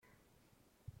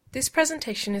This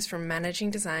presentation is from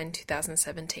Managing Design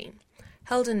 2017,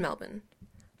 held in Melbourne.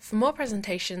 For more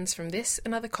presentations from this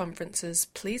and other conferences,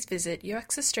 please visit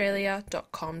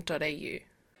uxaustralia.com.au.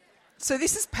 So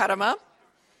this is Padma,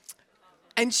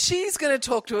 and she's going to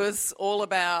talk to us all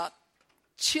about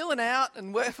chilling out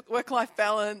and work-life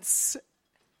balance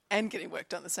and getting work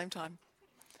done at the same time.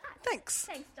 Thanks.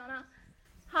 Thanks, Donna.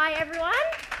 Hi, everyone.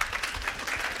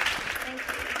 Thank you.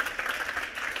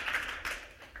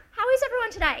 How is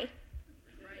everyone today?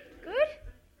 Good?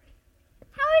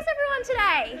 How is everyone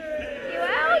today? You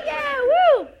well? Yeah,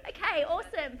 woo! Okay,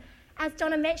 awesome. As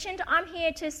Donna mentioned, I'm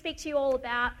here to speak to you all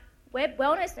about web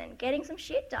wellness and getting some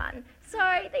shit done. So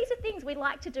these are things we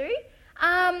like to do.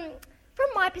 From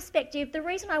my perspective, the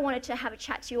reason I wanted to have a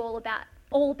chat to you all about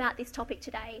this topic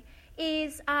today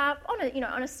is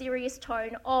on a serious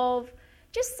tone of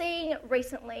just seeing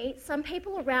recently some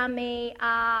people around me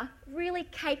are really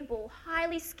capable,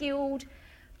 highly skilled,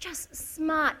 just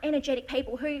smart, energetic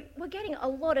people who were getting a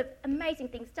lot of amazing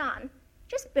things done,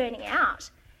 just burning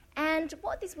out. And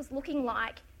what this was looking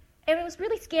like, and it was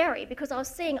really scary because I was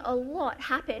seeing a lot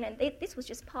happen, and this was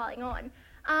just piling on.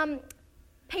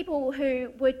 People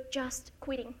who were just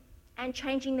quitting and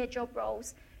changing their job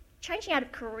roles, changing out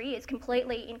of careers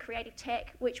completely in creative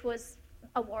tech, which was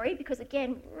a worry because,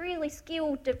 again, really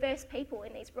skilled, diverse people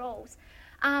in these roles.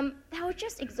 They were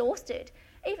just exhausted.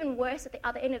 Even worse at the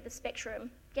other end of the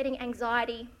spectrum, getting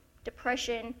anxiety,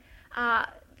 depression. What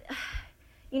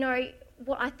I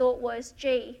thought was,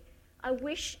 I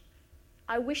wish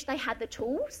they had the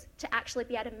tools to actually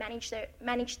be able to manage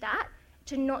that,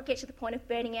 to not get to the point of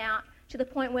burning out, to the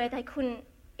point where they couldn't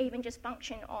even just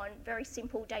function on very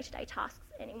simple day-to-day tasks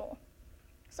anymore.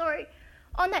 So,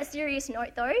 on that serious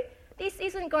note though, this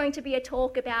isn't going to be a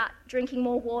talk about drinking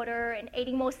more water and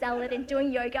eating more salad and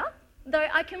doing yoga, though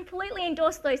I completely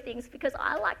endorse those things because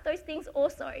I like those things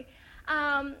also.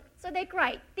 So they're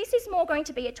great. This is more going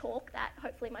to be a talk that,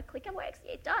 hopefully my clicker works,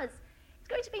 it does. It's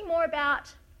going to be more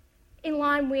about in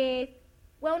line with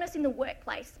wellness in the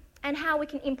workplace and how we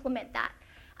can implement that.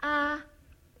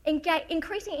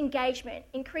 Increasing engagement,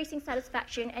 increasing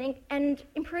satisfaction, and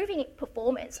improving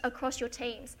performance across your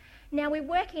teams. Now, we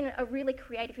work in a really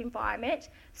creative environment,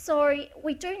 so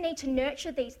we do need to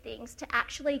nurture these things to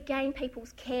actually gain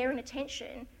people's care and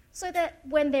attention so that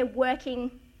when they're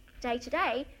working day to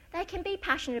day, they can be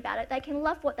passionate about it, they can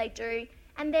love what they do,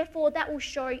 and therefore that will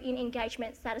show in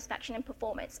engagement, satisfaction, and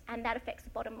performance, and that affects the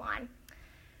bottom line.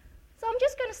 So I'm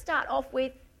just going to start off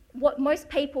with what most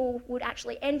people would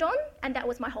actually end on, and that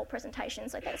was my whole presentation,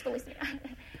 so thanks for listening.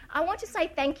 I want to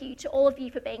say thank you to all of you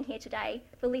for being here today,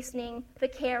 for listening, for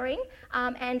caring,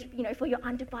 and for your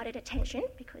undivided attention,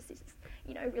 because this is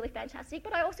really fantastic.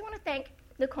 But I also want to thank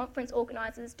the conference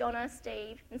organisers, Donna,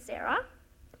 Steve and Sarah,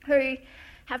 who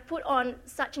have put on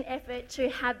such an effort to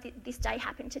have this day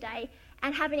happen today,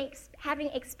 and having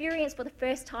experienced for the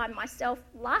first time myself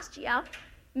last year,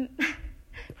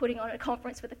 putting on a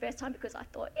conference for the first time because I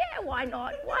thought, yeah, why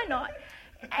not?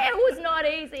 It was not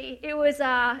easy. It was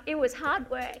hard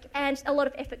work, and a lot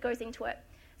of effort goes into it.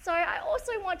 So I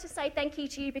also want to say thank you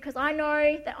to you because I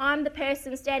know that I'm the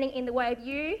person standing in the way of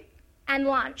you and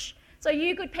lunch. So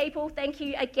you good people, thank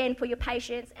you again for your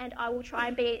patience, and I will try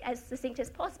and be as succinct as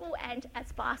possible and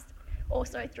as fast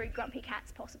also through Grumpy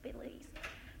Cat's possibilities.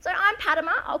 So I'm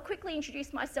Padma. I'll quickly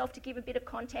introduce myself to give a bit of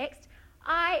context.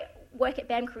 I work at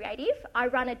BAM Creative. I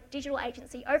run a digital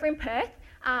agency over in Perth.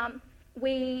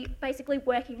 We basically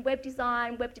work in web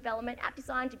design, web development, app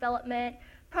design development,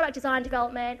 product design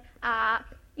development,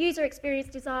 user experience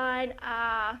design,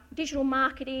 digital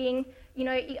marketing.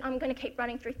 I'm going to keep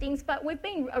running through things, but we've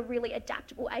been a really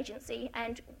adaptable agency,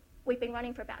 and we've been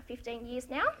running for about 15 years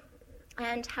now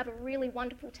and have a really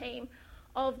wonderful team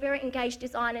of very engaged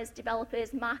designers,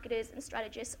 developers, marketers and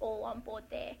strategists all on board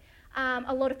there.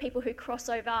 A lot of people who cross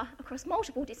over across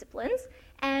multiple disciplines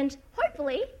and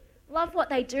hopefully love what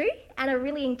they do and are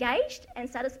really engaged and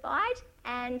satisfied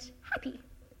and happy.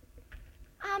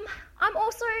 I'm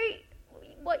also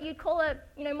what you'd call a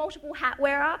multiple hat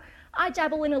wearer. I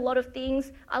dabble in a lot of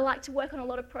things. I like to work on a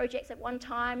lot of projects at one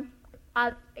time.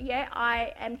 I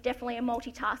am definitely a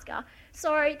multitasker.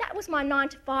 So that was my 9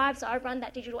 to 5. So I run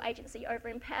that digital agency over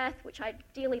in Perth, which I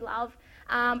dearly love.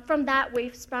 From that,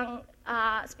 we've sprung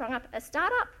up a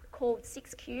startup called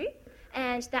 6Q,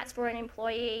 and that's for an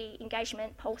employee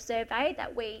engagement pulse survey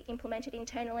that we implemented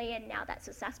internally, and now that's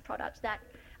a SaaS product that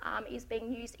is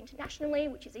being used internationally,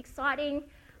 which is exciting.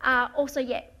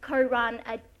 Co-run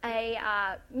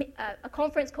a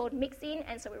conference called Mixin,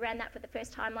 and so we ran that for the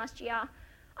first time last year.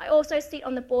 I also sit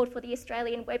on the board for the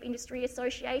Australian Web Industry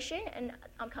Association, and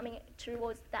I'm coming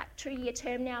towards that 2-year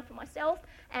term now for myself,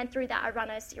 and through that I run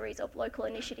a series of local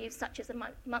initiatives such as a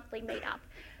monthly meetup.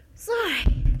 So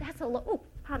that's a lot,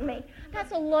 pardon me,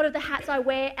 that's a lot of the hats I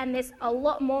wear, and there's a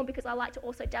lot more because I like to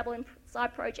also dabble in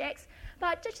side projects.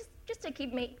 But just to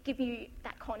give you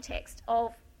that context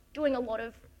of doing a lot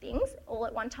of things all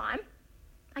at one time,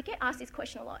 I get asked this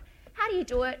question a lot. How do you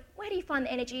do it? Where do you find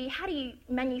the energy? How do you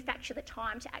manufacture the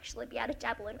time to actually be able to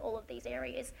dabble in all of these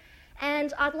areas?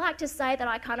 And I'd like to say that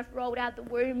I kind of rolled out the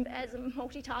womb as a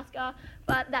multitasker,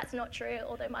 but that's not true,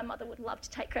 although my mother would love to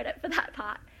take credit for that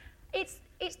part. It's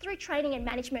through training and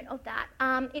management of that.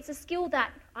 It's a skill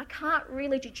that I can't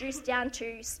really deduce down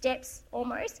to steps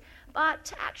almost, but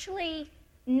to actually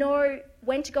know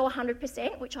when to go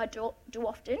 100%, which I do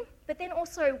often, but then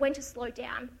also when to slow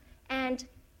down and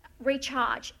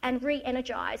recharge and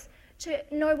re-energise, to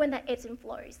know when that ebbs and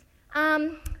flows.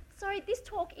 So this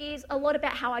talk is a lot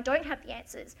about how I don't have the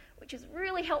answers, which is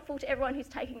really helpful to everyone who's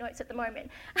taking notes at the moment.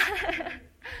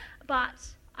 But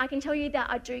I can tell you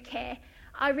that I do care.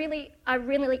 I really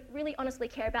honestly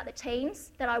care about the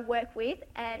teams that I work with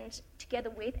and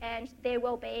together with and their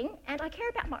well-being, and I care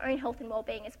about my own health and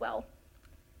well-being as well.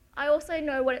 I also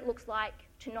know what it looks like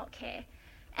to not care,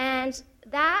 and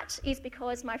that is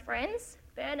because, my friends,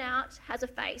 burnout has a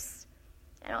face,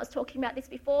 and I was talking about this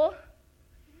before.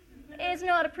 It's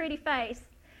not a pretty face.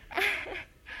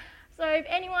 So if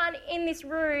anyone in this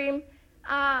room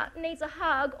needs a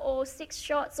hug or 6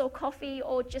 shots or coffee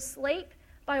or just sleep,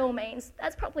 by all means,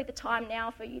 that's probably the time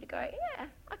now for you to go, yeah,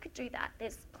 I could do that.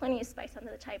 There's plenty of space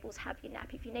under the tables, have your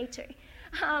nap if you need to.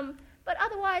 But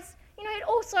otherwise, it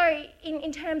also,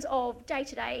 in terms of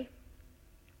day-to-day,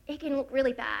 it can look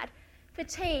really bad.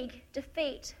 Fatigue,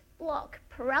 defeat, block,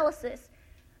 paralysis.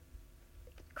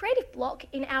 Creative block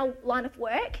in our line of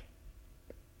work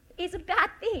is a bad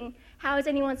thing. How is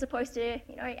anyone supposed to,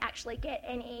 actually get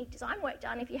any design work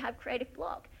done if you have creative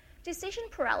block? Decision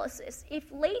paralysis.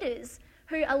 If leaders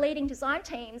who are leading design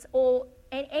teams or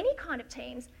any kind of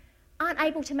teams aren't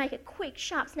able to make a quick,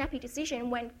 sharp, snappy decision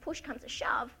when push comes to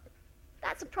shove,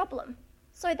 that's a problem.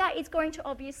 So that is going to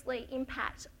obviously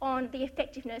impact on the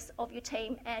effectiveness of your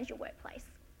team and your workplace.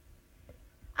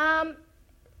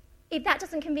 If that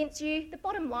doesn't convince you, the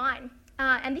bottom line,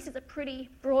 and this is a pretty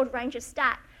broad range of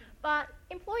stat, but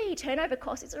employee turnover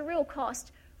cost is a real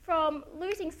cost. From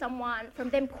losing someone, from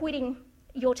them quitting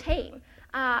your team,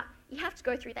 you have to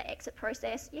go through that exit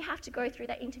process, you have to go through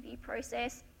that interview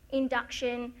process,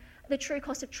 induction, the true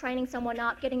cost of training someone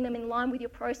up, getting them in line with your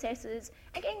processes,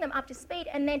 and getting them up to speed,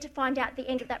 and then to find out at the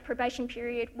end of that probation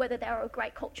period whether they're a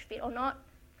great culture fit or not.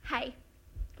 Hey,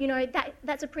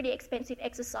 that's a pretty expensive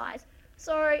exercise.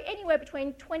 So anywhere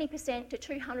between 20% to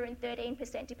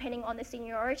 213%, depending on the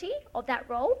seniority of that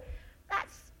role,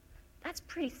 that's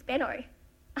pretty speno.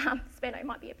 Speno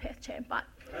might be a Perth term, but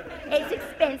it's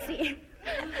expensive.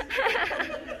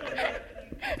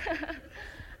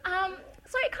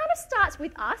 So it kind of starts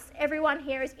with us, everyone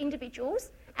here as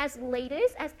individuals, as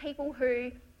leaders, as people who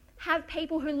have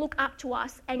people who look up to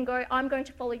us and go, I'm going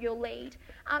to follow your lead.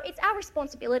 It's our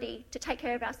responsibility to take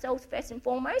care of ourselves first and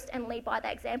foremost and lead by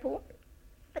that example,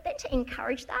 but then to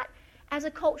encourage that as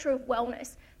a culture of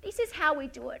wellness. This is how we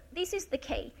do it. This is the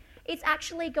key. It's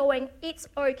actually going, it's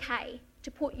okay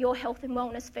to put your health and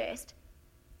wellness first.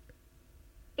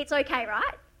 It's okay,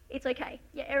 right? It's okay.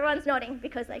 Yeah, everyone's nodding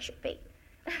because they should be.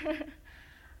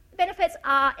 Benefits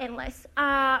are endless.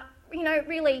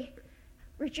 Really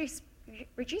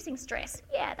reducing stress.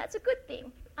 Yeah, that's a good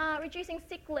thing. Reducing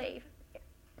sick leave,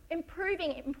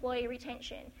 improving employee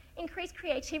retention, increased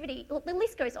creativity. Look, the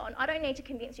list goes on. I don't need to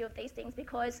convince you of these things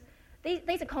because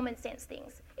these are common sense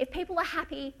things. If people are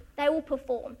happy, they will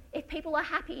perform. If people are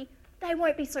happy, they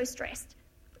won't be so stressed.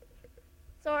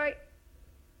 So,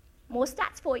 more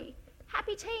stats for you.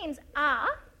 Happy teams are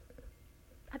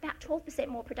about 12%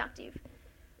 more productive.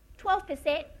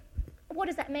 12%, what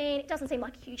does that mean? It doesn't seem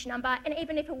like a huge number, and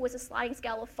even if it was a sliding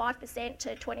scale of 5%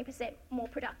 to 20% more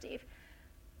productive,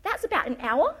 that's about an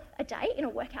hour a day, in a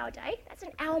work hour day. That's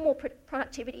an hour more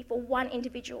productivity for one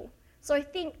individual. So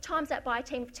times that by a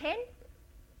team of 10.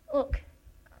 Look,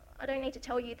 I don't need to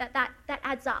tell you that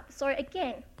adds up. So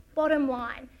again, bottom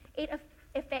line, it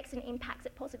affects and impacts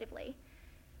it positively.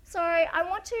 So I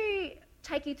want to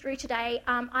take you through today.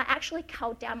 I actually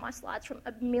culled down my slides from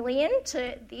 1 million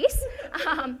to this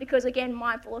because, again,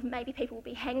 mindful of maybe people will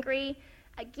be hangry.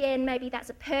 Again, maybe that's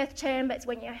a Perth term, but it's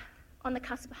when you're on the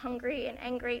cusp of hungry and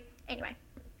angry. Anyway,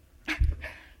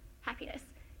 happiness.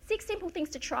 6 simple things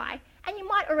to try. And you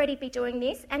might already be doing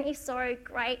this, and if so,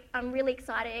 great. I'm really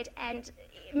excited, and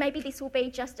maybe this will be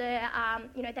just that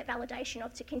validation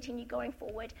of to continue going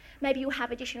forward. Maybe you'll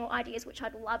have additional ideas, which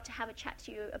I'd love to have a chat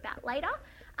to you about later.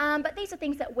 But these are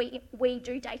things that we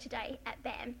do day to day at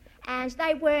BAM. And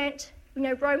they weren't,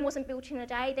 Rome wasn't built in a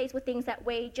day. These were things that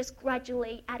we just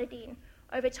gradually added in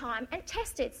over time and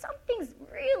tested. Some things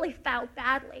really failed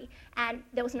badly and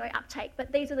there was no uptake, but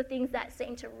these are the things that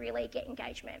seem to really get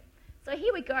engagement. So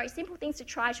here we go, simple things to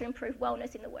try to improve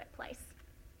wellness in the workplace.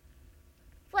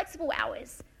 Flexible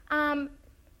hours.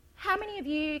 How many of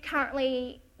you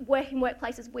currently work in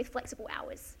workplaces with flexible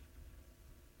hours?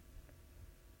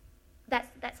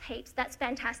 That's heaps, that's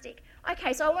fantastic.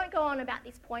 Okay, so I won't go on about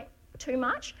this point too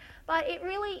much, but it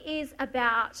really is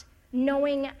about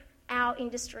knowing our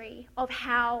industry, of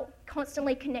how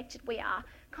constantly connected we are,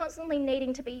 constantly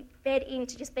needing to be fed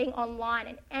into just being online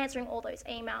and answering all those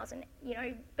emails and,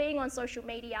 being on social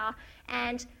media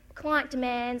and client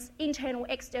demands, internal,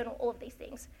 external, all of these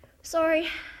things. So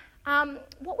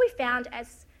what we found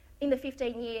as in the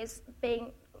 15 years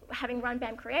having run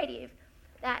BAM Creative,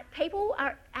 that people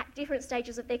are at different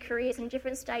stages of their careers and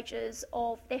different stages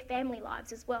of their family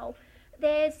lives as well.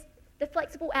 There's the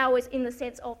flexible hours in the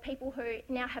sense of people who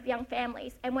now have young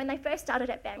families, and when they first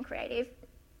started at BAM Creative,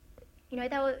 they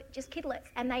were just kidlets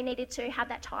and they needed to have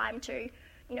that time to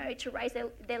raise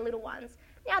their little ones.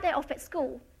 Now they're off at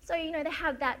school, so they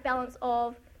have that balance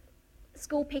of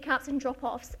school pickups and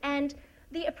drop-offs, and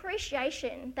the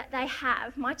appreciation that they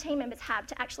have, my team members have,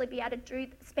 to actually be able to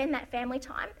spend that family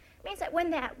time means that when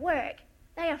they're at work,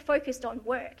 they are focused on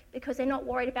work because they're not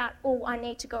worried about, I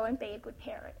need to go and be a good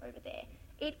parent over there.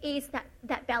 It is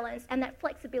that balance, and that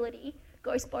flexibility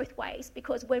goes both ways,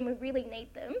 because when we really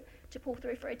need them to pull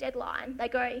through for a deadline, they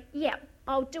go, yeah,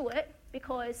 I'll do it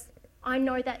because I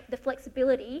know that the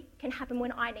flexibility can happen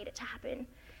when I need it to happen.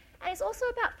 And it's also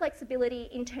about flexibility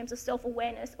in terms of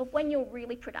self-awareness of when you're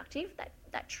really productive,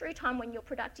 that true time when you're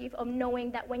productive, of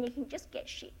knowing that when you can just get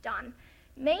shit done.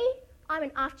 Me, I'm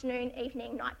an afternoon,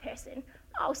 evening, night person.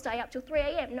 I'll stay up till 3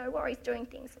 a.m, no worries, doing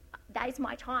things. That is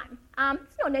my time.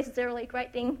 It's not necessarily a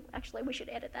great thing. Actually, we should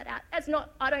edit that out.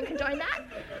 I don't condone that.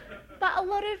 But a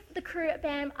lot of the crew at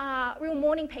BAM are real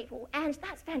morning people, and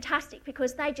that's fantastic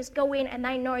because they just go in and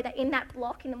they know that in that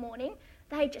block in the morning,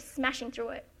 they're just smashing through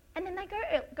it. And then they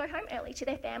go home early to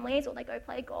their families, or they go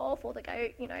play golf, or they go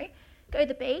to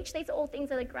the beach. These are all things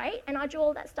that are great, and I do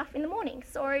all that stuff in the morning.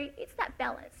 So it's that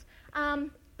balance.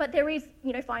 But there is,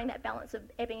 finding that balance of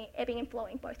ebbing and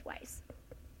flowing both ways.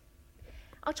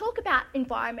 I'll talk about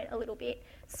environment a little bit.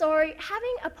 So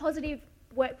having a positive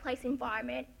workplace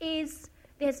environment there's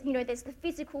the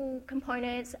physical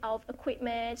components of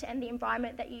equipment and the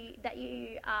environment that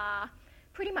you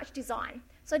pretty much design.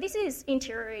 So this is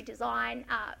interior design,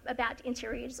 about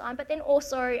interior design, but then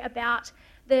also about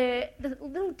the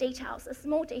little details, the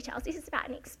small details. This is about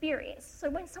an experience.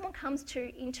 So when someone comes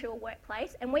into a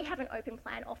workplace, and we have an open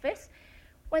plan office,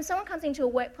 when someone comes into a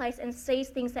workplace and sees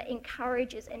things that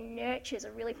encourages and nurtures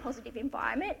a really positive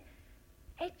environment,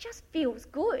 it just feels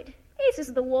good. This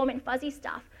is the warm and fuzzy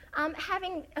stuff.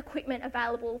 Having equipment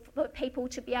available for people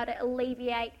to be able to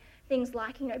alleviate things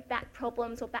like, back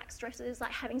problems or back stresses,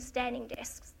 like having standing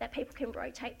desks that people can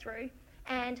rotate through,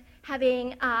 and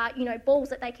having, balls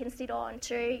that they can sit on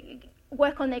to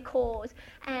work on their cores,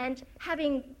 and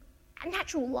having a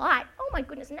natural light. Oh my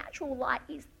goodness, natural light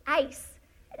is ace.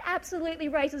 It absolutely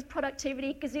raises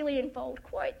productivity gazillion-fold.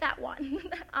 Quote that one.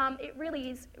 It really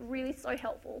is really so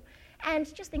helpful.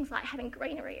 And just things like having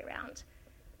greenery around.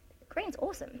 Green's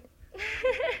awesome.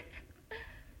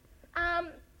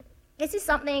 This is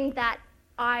something that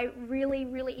I really,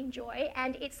 really enjoy,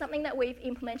 and it's something that we've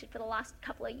implemented for the last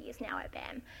couple of years now at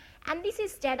BAM. And this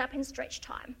is stand up and stretch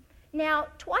time. Now,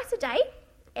 twice a day,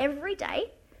 every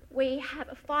day, we have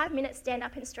a 5-minute stand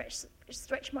up and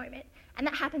stretch moment, and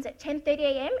that happens at 10:30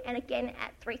 a.m. and again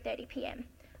at 3:30 p.m.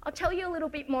 I'll tell you a little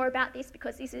bit more about this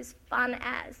because this is fun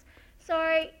as.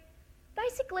 So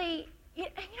basically, you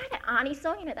know that Arnie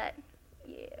song, that,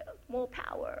 yeah, more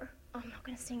power. I'm not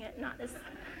going to sing it. No, there's...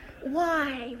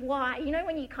 Why?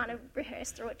 When you kind of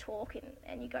rehearse through a talk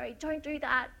and you go, don't do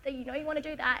that, you want to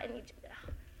do that, and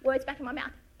words back in my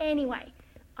mouth. Anyway,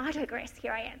 I digress,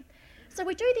 here I am. So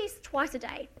we do this twice a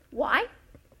day. Why?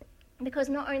 Because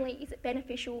not only is it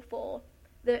beneficial for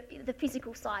the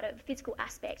physical side of the physical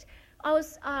aspect, I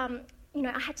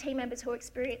had team members who were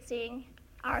experiencing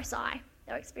RSI,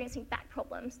 they were experiencing back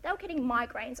problems, they were getting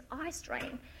migraines, eye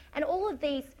strain, and all of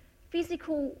these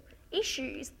physical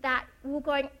issues that we were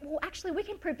going, well, actually, we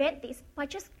can prevent this by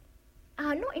just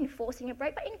not enforcing a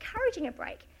break, but encouraging a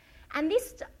break. And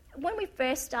this when we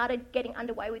first started getting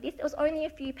underway with this, there was only a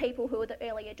few people who were the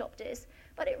early adopters,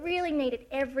 but it really needed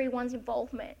everyone's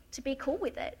involvement to be cool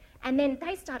with it. And then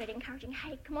they started encouraging,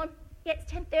 hey, come on, yeah,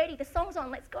 it's 10:30, the song's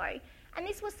on, let's go. And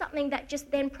this was something that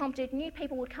just then prompted new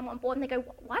people would come on board and they go,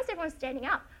 why is everyone standing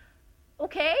up?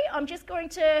 Okay, I'm just going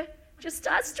to just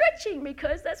start stretching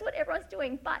because that's what everyone's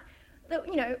doing. But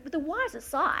the whys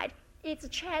aside, it's a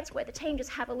chance where the team just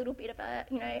have a little bit of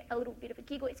a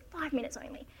giggle. It's 5 minutes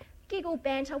only. Giggle,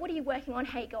 banter, what are you working on?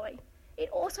 How you going? It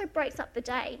also breaks up the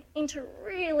day into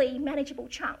really manageable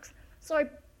chunks. So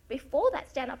before that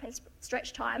stand-up and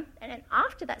stretch time, and then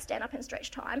after that stand-up and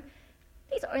stretch time,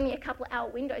 these are only a couple of hour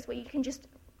windows where you can just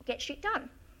get shit done.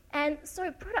 And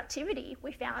so productivity,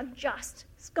 we found, just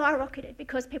skyrocketed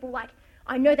because people were like,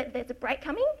 I know that there's a break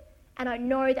coming, and I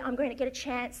know that I'm going to get a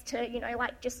chance to,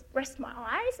 just rest my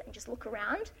eyes and just look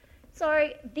around. So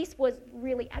this was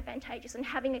really advantageous, and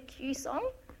having a cue song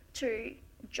to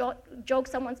jog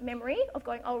someone's memory of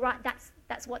going, oh, right,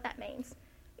 that's what that means,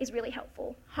 is really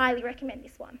helpful. Highly recommend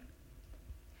this one.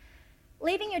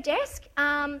 Leaving your desk,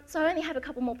 so I only have a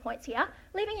couple more points here.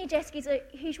 Leaving your desk is a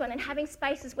huge one, and having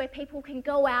spaces where people can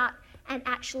go out and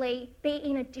actually be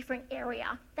in a different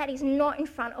area that is not in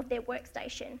front of their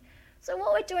workstation. So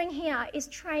what we're doing here is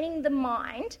training the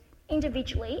mind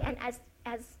individually and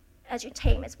as your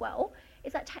team as well,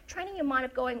 is that training your mind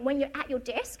of going, when you're at your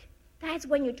desk, that's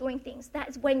when you're doing things.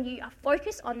 That's when you are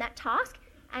focused on that task,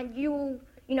 and you'll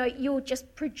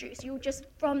just produce. You'll just,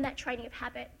 from that training of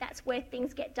habit, that's where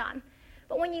things get done.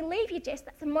 But when you leave your desk,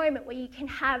 that's a moment where you can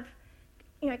have,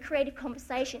 creative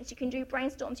conversations. You can do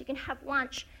brainstorms. You can have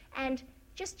lunch and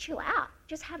just chill out.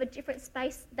 Just have a different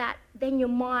space that then your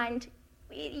mind,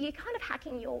 you're kind of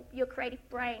hacking your creative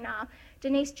brain.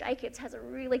 Denise Jacobs has a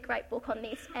really great book on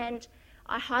this, and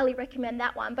I highly recommend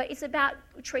that one. But it's about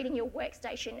treating your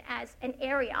workstation as an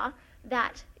area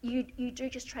that you do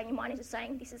just train your mind into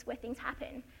saying, this is where things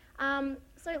happen.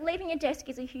 So leaving your desk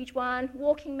is a huge one.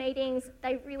 Walking meetings,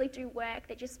 they really do work.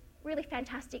 They're just really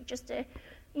fantastic just to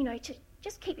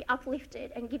just keep you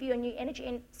uplifted and give you a new energy.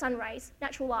 And sun rays,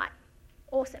 natural light,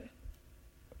 awesome.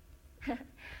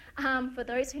 For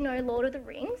those who know Lord of the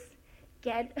Rings,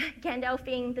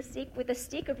 Gandalfing the sick with a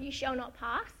stick of you shall not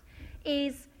pass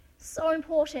is so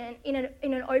important in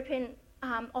an open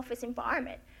office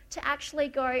environment to actually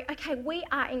go, okay, we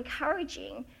are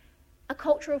encouraging a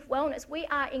culture of wellness. We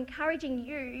are encouraging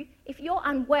you, if you're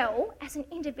unwell as an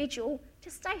individual, to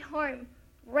stay home,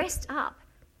 rest up,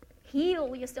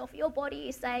 heal yourself. Your body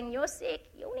is saying you're sick,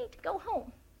 you'll need to go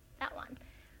home, that one.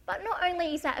 But not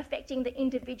only is that affecting the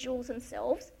individuals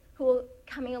themselves who are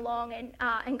coming along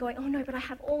and going, oh no, but I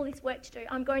have all this work to do,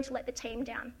 I'm going to let the team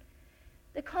down.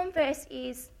 The converse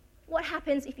is, what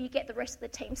happens if you get the rest of the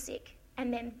team sick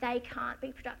and then they can't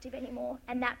be productive anymore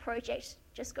and that project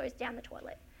just goes down the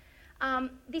toilet?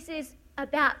 This is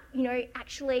about,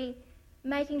 actually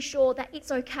making sure that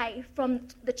it's okay from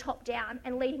the top down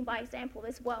and leading by example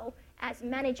as well as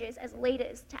managers, as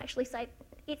leaders, to actually say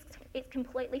it's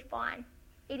completely fine.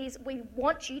 It is, we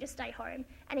want you to stay home,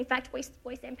 and in fact we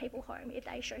send people home if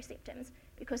they show symptoms,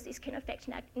 because this can affect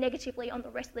negatively on the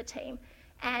rest of the team,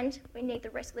 and we need the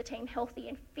rest of the team healthy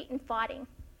and fit and fighting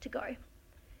to go.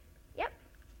 Yep.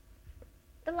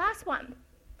 The last one,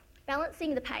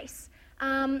 balancing the pace.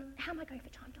 How am I going for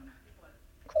time, Donna?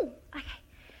 Cool, okay.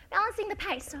 Balancing the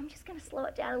pace, so I'm just going to slow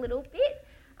it down a little bit.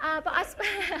 But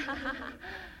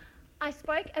I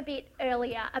spoke a bit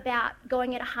earlier about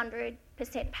going at 100%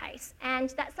 pace,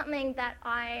 and that's something that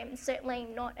I'm certainly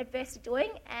not adverse to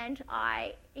doing, and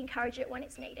I encourage it when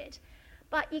it's needed.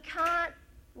 But you can't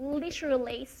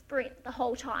literally sprint the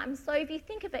whole time. So if you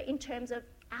think of it in terms of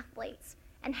athletes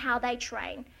and how they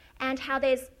train, and how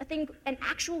there's an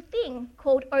actual thing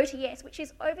called OTS, which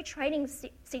is overtraining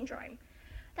syndrome.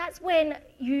 That's when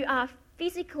you are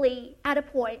physically at a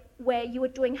point where you are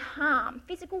doing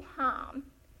physical harm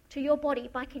to your body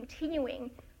by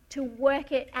continuing to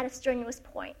work it at a strenuous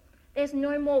point. There's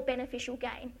no more beneficial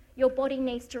gain. Your body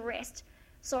needs to rest.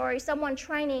 So someone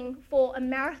training for a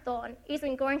marathon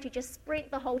isn't going to just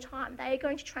sprint the whole time. They are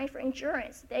going to train for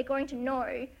endurance. They're going to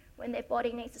know when their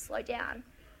body needs to slow down.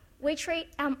 We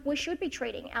should be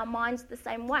treating our minds the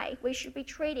same way. We should be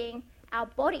treating our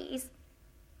bodies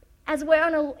as we're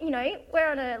on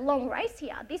a long race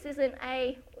here. This isn't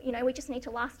we just need to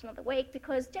last another week,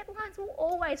 because deadlines will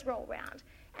always roll around,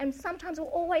 and sometimes we'll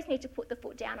always need to put the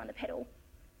foot down on the pedal.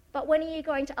 But when are you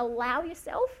going to allow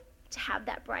yourself to have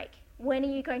that break? When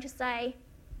are you going to say,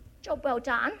 job well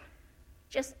done,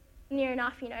 just near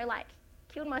enough,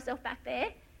 killed myself back there,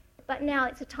 but now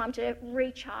it's a time to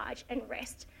recharge and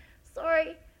rest.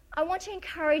 So I want to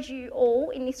encourage you all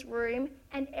in this room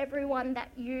and everyone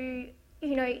that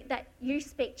that you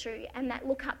speak to and that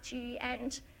look up to you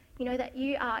and that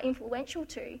you are influential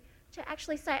to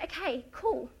actually say, okay,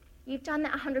 cool, you've done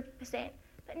that 100%,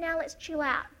 but now let's chill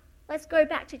out. Let's go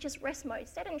back to just rest mode,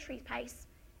 sedentary pace,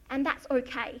 and that's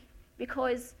okay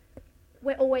because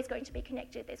we're always going to be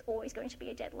connected. There's always going to be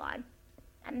a deadline,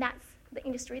 and that's the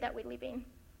industry that we live in,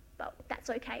 but that's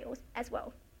okay as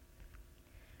well.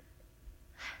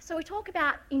 So we talk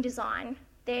about in design,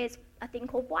 there's a thing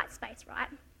called white space, right?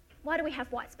 Why do we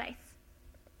have white space?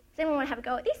 Does anyone want to have a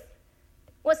go at this?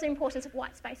 What's the importance of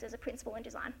white space as a principle in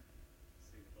design?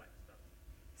 See the black stuff.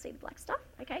 See the black stuff,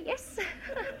 okay, yes.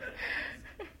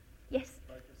 Yes.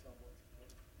 Focus on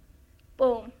what's important.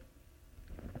 Boom.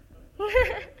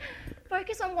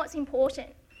 Focus on what's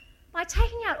important. By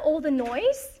taking out all the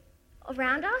noise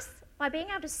around us, by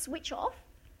being able to switch off,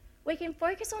 we can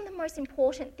focus on the most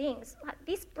important things. Like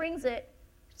this brings it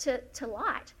to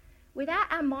light. Without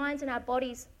our minds and our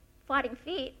bodies fighting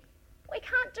fit, we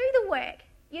can't do the work.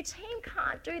 Your team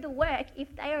can't do the work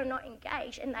if they are not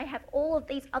engaged and they have all of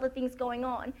these other things going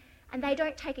on and they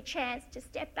don't take a chance to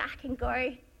step back and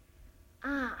go,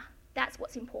 that's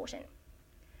what's important.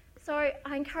 So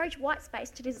I encourage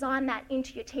Whitespace to design that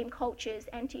into your team cultures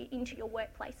and into your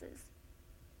workplaces.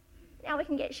 Now we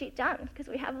can get shit done because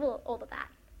we have all of that.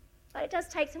 But it does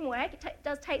take some work, it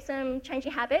does take some change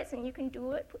your habits, and you can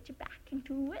do it, put your back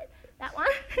into it, that one.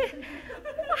 Why am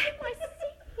I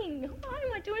singing? Why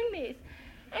am I doing this?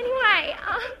 Anyway,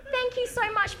 thank you so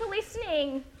much for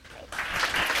listening.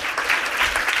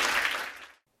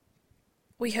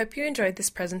 We hope you enjoyed this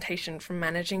presentation from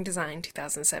Managing Design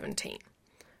 2017.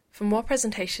 For more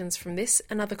presentations from this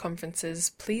and other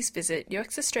conferences, please visit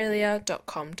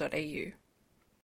uxaustralia.com.au.